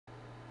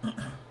All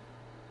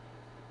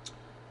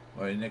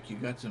right, Nick, you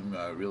got some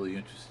really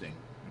interesting,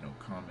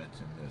 comments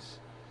in this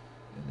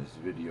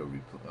video,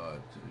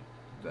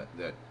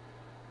 that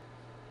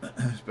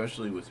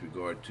especially with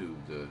regard to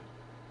the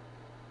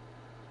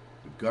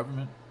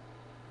government,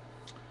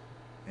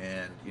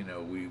 and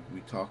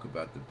we talk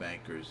about the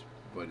bankers,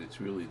 but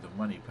it's really the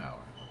money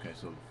power. Okay,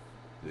 so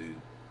the,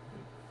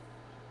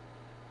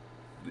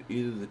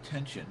 either the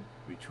tension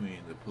between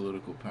the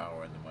political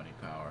power and the money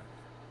power,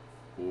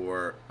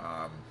 or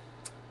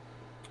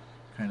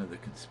kind of the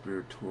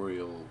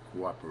conspiratorial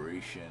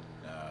cooperation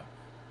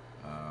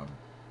um,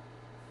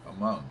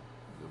 among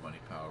the money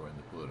power and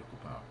the political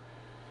power.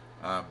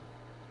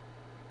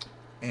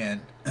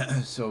 And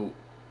so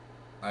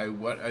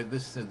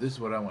this is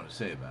what I want to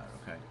say about it.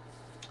 Okay,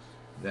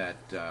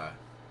 that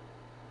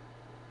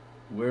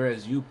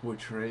whereas you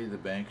portray the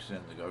banks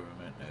and the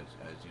government as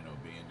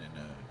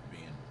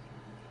being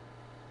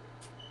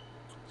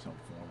some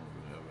form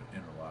of an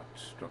interlocked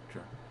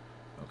structure.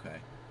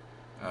 Okay,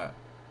 uh,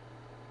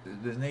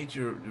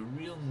 the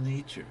real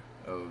nature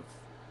of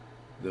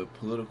the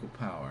political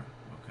power,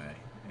 okay,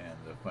 and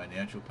the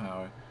financial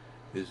power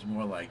is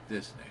more like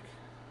this, Nick.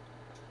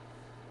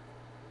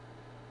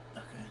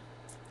 Okay,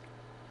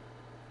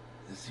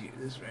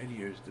 this right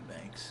here is the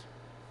banks,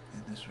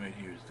 and this right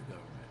here is the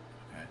government.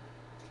 Okay,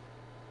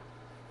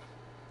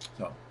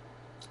 so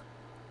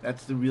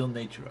that's the real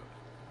nature of it.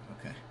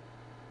 Okay,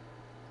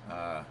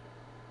 uh,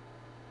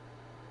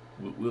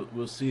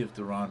 we'll see if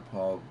the Ron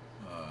Paul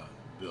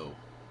bill,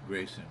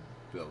 Grayson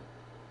bill,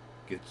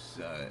 gets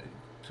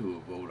to a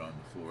vote on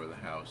the floor of the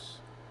House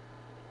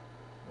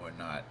or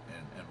not,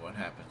 and what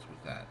happens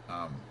with that.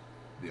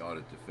 The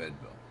audit the Fed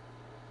bill,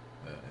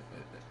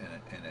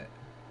 and a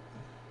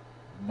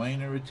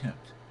minor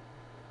attempt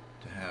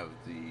to have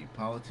the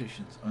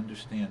politicians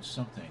understand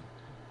something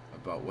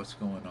about what's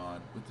going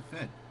on with the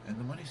Fed and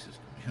the money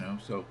system.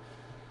 So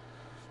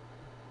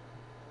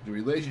the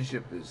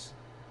relationship is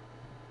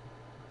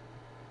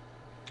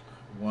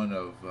one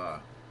of the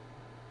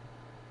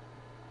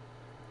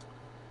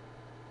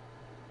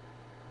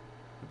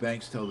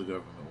banks tell the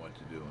government what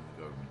to do, and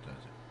the government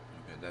does it.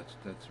 Okay,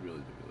 that's really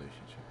the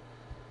relationship.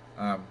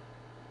 Um,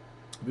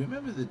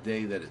 Remember the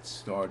day that it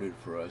started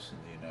for us in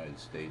the United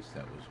States?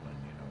 That was when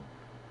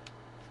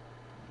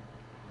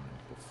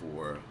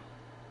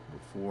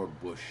before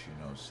Bush,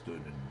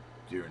 stood in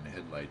deer in the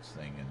headlights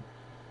thing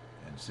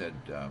and said,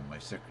 my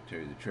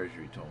Secretary of the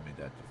Treasury told me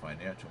that the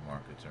financial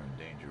markets are in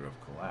danger of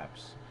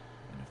collapse,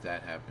 and if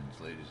that happens,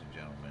 ladies and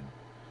gentlemen,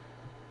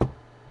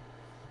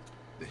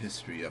 the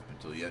history up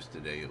until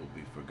yesterday, it will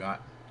be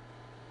forgotten.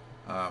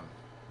 Um,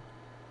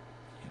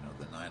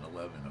 the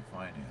 9/11 of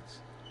finance.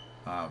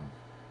 Um,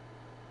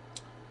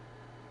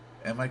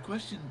 and my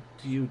question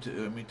to you,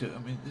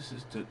 this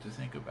is to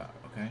think about.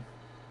 Okay.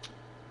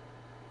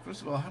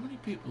 First of all, how many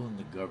people in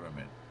the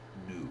government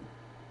knew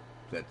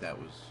that that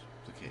was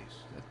the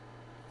case? That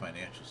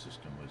financial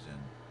system was in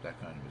that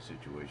kind of a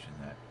situation.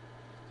 That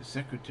the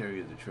Secretary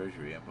of the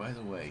Treasury, and by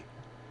the way,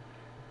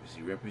 is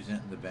he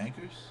representing the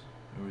bankers,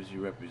 or is he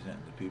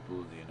representing the people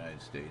of the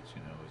United States?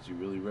 Is he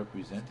really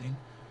representing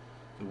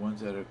the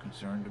ones that are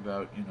concerned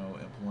about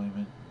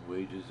employment and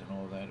wages and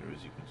all that, or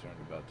is he concerned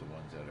about the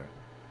ones that are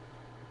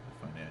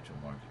the financial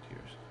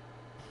marketeers?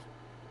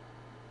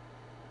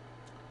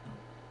 No.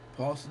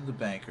 Paulson, the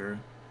banker,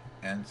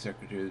 and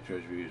Secretary of the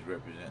Treasury is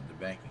representing the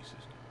banking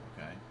system.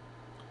 Okay,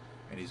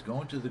 and he's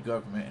going to the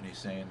government and he's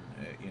saying,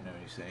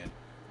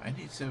 I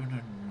need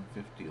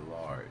 750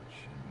 large,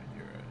 and when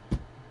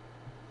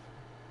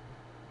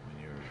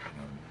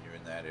you're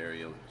in that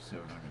area,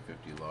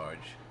 750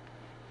 large,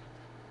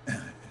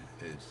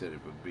 instead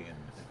of being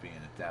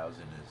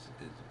 1,000 is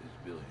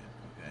billion.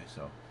 Okay,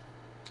 so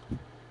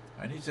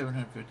I need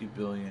 750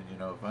 billion.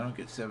 If I don't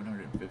get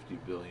 750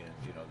 billion,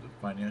 the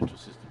financial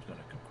system's going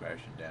to come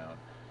crashing down.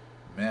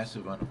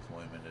 Massive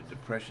unemployment, a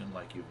depression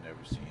like you've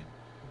never seen.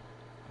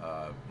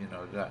 A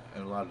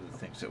lot of the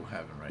things that we're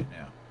having right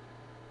now.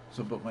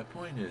 So, but my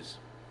point is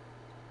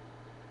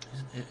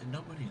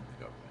nobody in the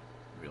government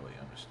really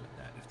understood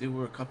that. If there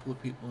were a couple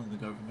of people in the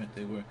government,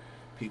 they were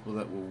people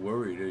that were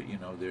worried,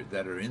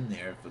 that are in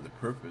there for the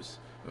purpose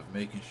of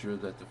making sure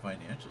that the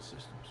financial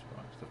system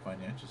survives, the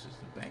financial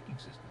system, banking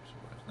system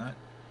survives.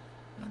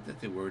 Not that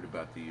they're worried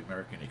about the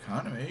American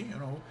economy.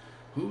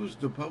 Who's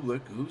the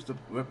public?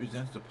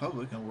 Represents the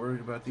public and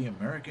worried about the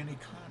American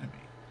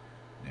economy,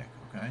 Nick?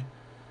 Okay.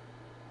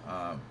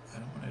 I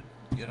don't want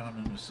to get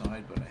on an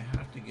aside, but I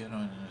have to get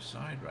on an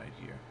aside right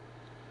here.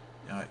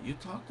 You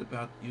talked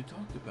about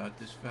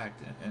this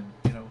fact, and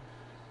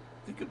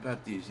think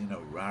about these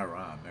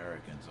rah-rah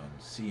Americans on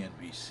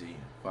CNBC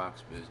and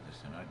Fox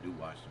Business, and I do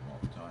watch them all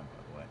the time,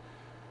 by the way.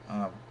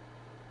 Um,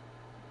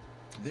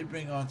 they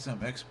bring on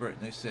some expert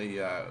and they say,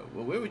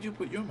 well, where would you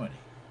put your money?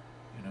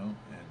 And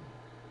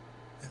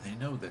they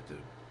know that the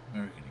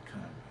American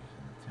economy is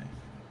in the tank.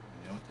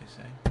 You know what they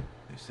say?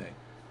 They say,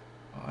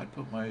 oh, I'd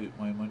put my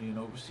money in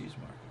overseas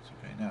markets.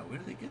 Okay, now where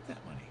do they get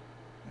that money?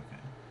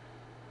 Okay,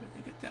 where do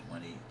they get that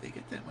money? They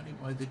get that money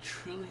by the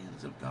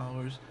trillions of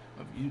dollars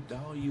of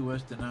dollar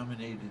U.S.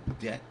 denominated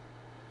debt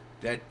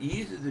that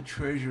either the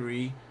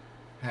Treasury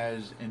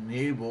has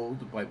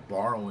enabled by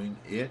borrowing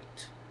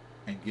it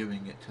and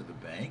giving it to the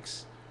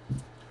banks,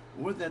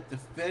 or that the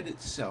Fed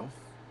itself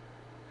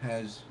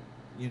has,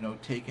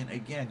 taken,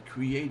 again,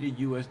 created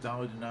U.S.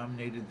 dollar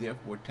denominated,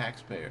 therefore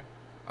taxpayer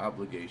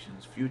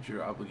obligations,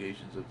 future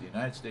obligations of the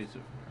United States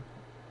of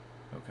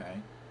America, okay,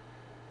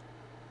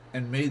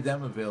 and made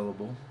them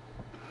available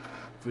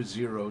for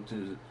zero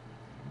to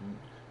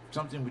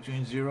something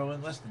between zero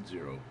and less than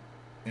zero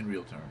in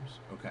real terms,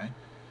 okay,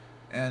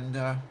 and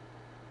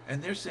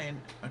they're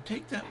saying,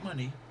 take that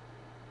money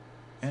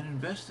and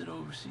invest it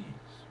overseas,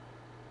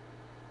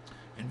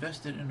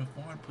 invest it in a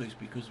foreign place,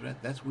 because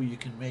that's where you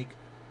can make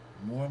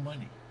more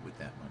money with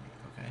that money,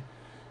 okay?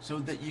 So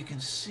that you can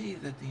see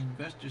that the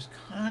investor's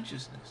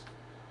consciousness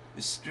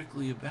is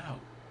strictly about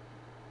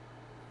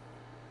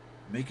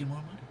making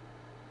more money.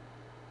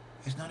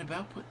 It's not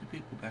about putting the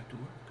people back to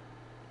work.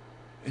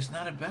 It's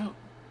not about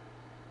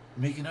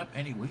making up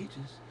any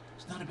wages.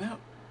 It's not about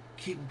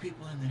keeping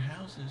people in their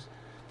houses.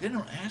 They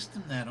don't ask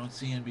them that on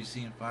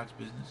CNBC and Fox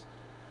Business.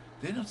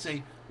 They don't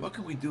say, what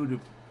can we do to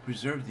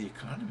preserve the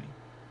economy?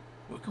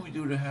 What can we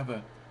do to have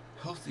a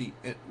healthy,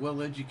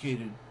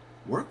 well-educated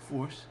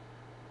workforce,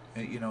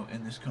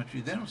 in this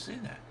country? They don't say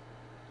that.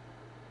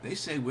 They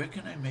say, where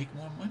can I make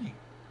more money?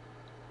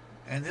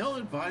 And they'll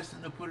advise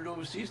them to put it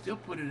overseas. They'll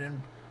put it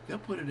in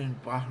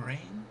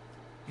Bahrain,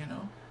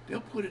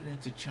 They'll put it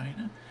into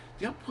China.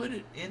 They'll put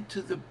it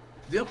into the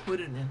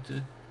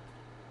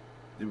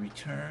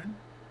return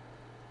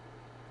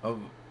of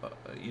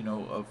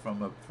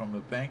from a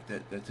bank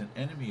that's an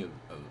enemy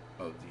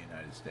of the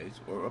United States,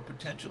 or a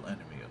potential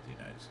enemy of the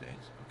United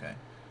States, okay?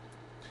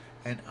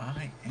 And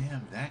I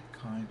am that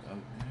kind of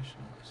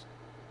nationalist,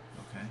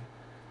 okay?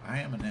 I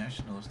am a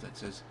nationalist that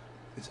says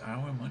it's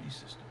our money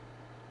system.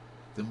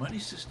 The money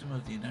system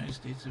of the United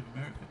States of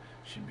America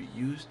should be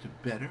used to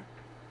better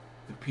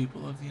the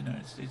people of the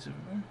United States of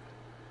America.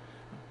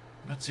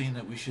 I'm not saying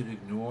that we should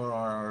ignore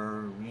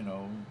our,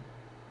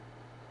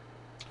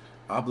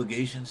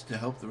 obligations to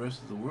help the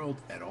rest of the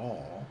world at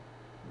all.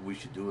 We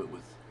should do it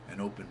with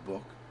an open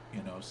book,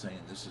 saying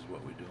this is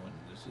what we're doing,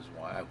 and this is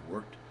why I've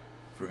worked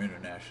for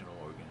international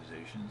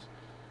organizations,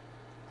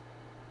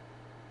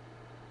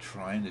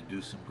 trying to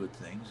do some good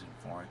things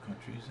in foreign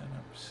countries, and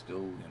I'm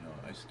still,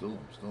 I'm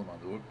still on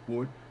the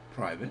board,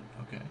 private,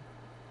 okay,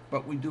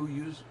 but we do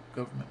use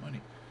government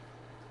money.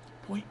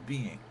 Point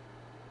being,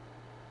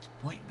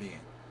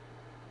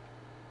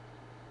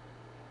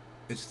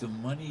 it's the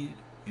money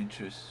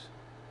interests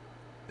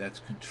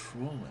that's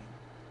controlling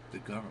the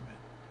government.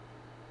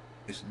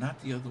 It's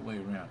not the other way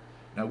around.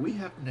 Now, we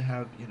happen to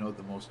have,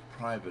 the most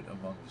private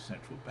among the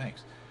central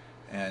banks,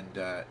 and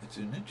it's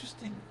an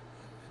interesting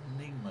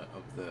enigma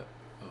of the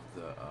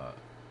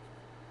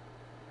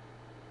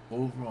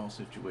overall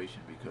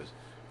situation, because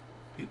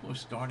people are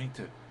starting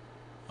to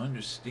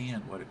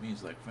understand what it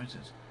means. Like, for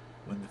instance,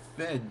 when the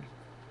Fed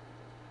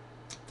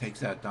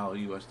takes out dollar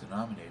U.S.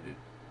 denominated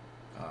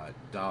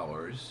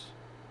dollars,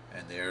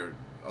 and they're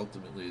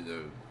ultimately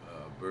the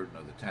burden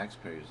of the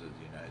taxpayers of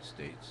the United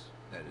States,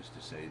 that is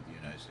to say, the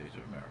United States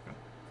of America,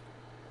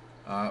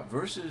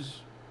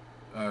 versus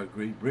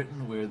Great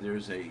Britain, where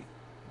there's a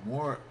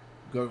more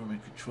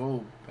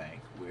government-controlled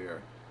bank,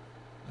 where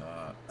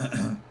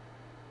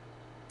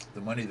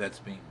the money that's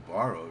being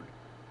borrowed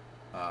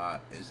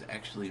is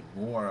actually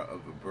more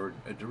of a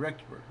burden, a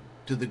direct burden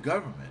to the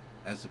government,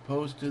 as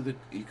opposed to the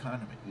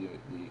economy.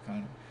 The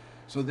economy.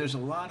 So there's a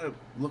lot of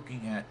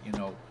looking at,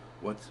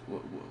 what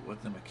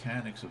the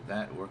mechanics of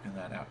that, working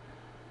that out.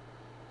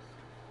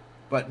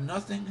 But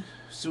nothing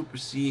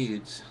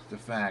supersedes the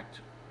fact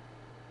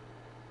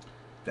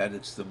that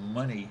it's the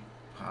money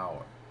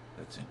power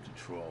that's in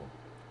control.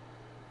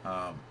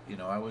 I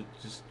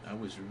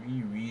was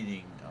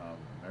rereading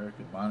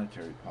American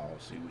Monetary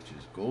Policy, which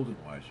is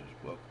Goldenweiser's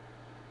book,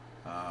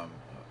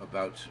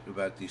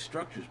 about these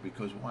structures.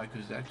 Because why?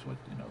 Because that's what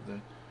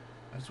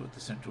that's what the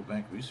central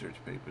bank research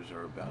papers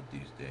are about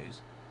these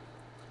days.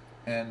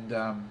 And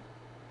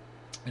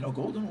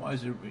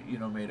Goldenweiser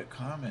made a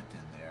comment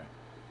in there.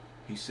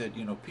 He said,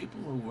 people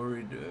are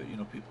worried.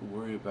 People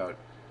worry about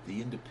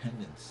the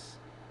independence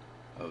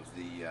of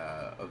the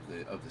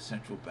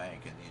central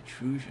bank, and the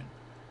intrusion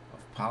of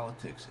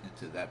politics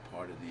into that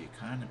part of the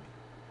economy.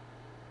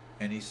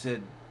 And he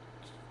said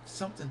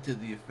something to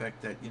the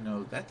effect that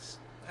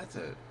that's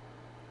a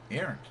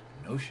errant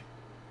notion,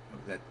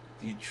 that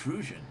the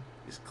intrusion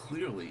is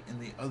clearly in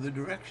the other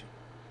direction.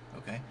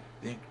 Okay,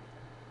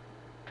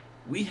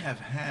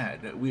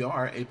 we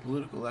are a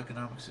political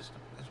economic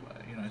system. That's why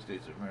the United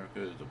States of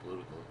America is a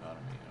political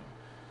economy,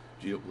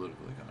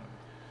 geopolitical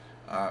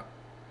economy.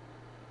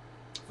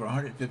 For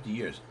 150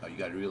 years, you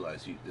got to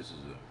realize this is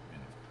a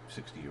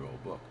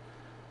 60-year-old book.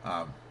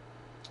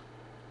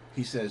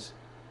 He says,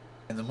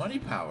 and the money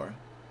power,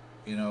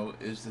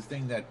 is the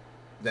thing that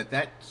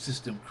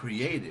system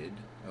created,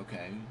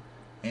 okay,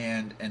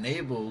 and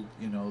enabled,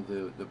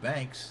 the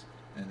banks,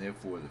 and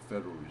therefore the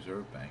Federal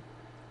Reserve Bank,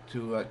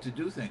 to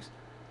do things.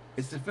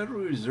 It's the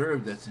Federal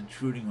Reserve that's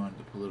intruding on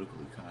the political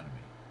economy.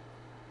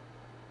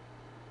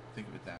 Think of it that